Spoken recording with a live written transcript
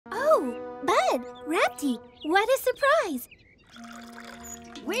did. Rapti, what a surprise.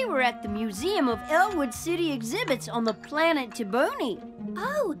 We were at the Museum of Elwood City Exhibits on the planet Taboni.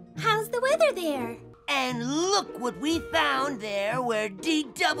 Oh, how's the weather there? And look what we found there where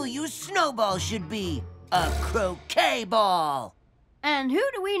d.w.s Snowball should be. A croquet ball. And who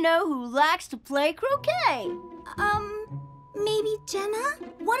do we know who likes to play croquet? Maybe Jenna?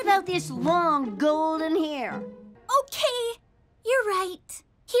 What about this long golden hair? Okay, you're right.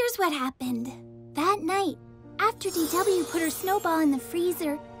 Here's what happened. That night, after d.w. put her snowball in the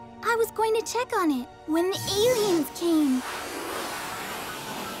freezer, I was going to check on it when the aliens came.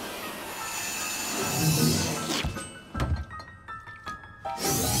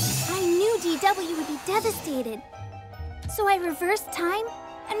 I knew d.w. would be devastated. So I reversed time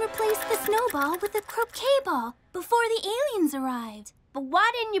and replaced the snowball with a croquet ball before the aliens arrived. But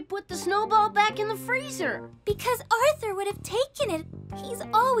why didn't you put the snowball back in the freezer? Because Arthur would have taken it. He's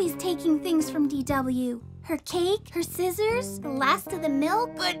always taking things from d.w. Her cake, her scissors, the last of the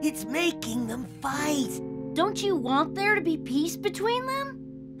milk. But it's making them fight. Don't you want there to be peace between them?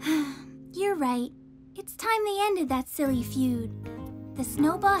 You're right. It's time they ended that silly feud. The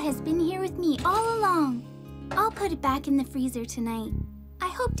snowball has been here with me all along. I'll put it back in the freezer tonight. I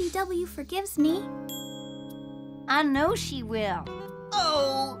hope d.w. forgives me. I know she will.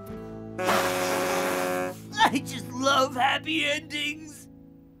 Oh, I just love happy endings.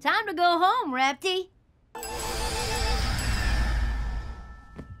 Time to go home, Rapti.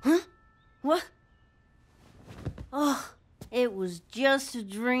 Huh? What? Oh, it was just a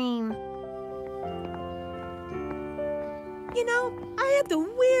dream. You know, I had the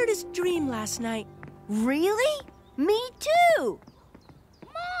weirdest dream last night. Really? Me too.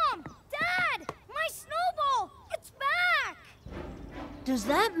 Mom! Dad! My snowball! It's back! Does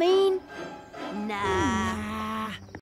that mean? Nah.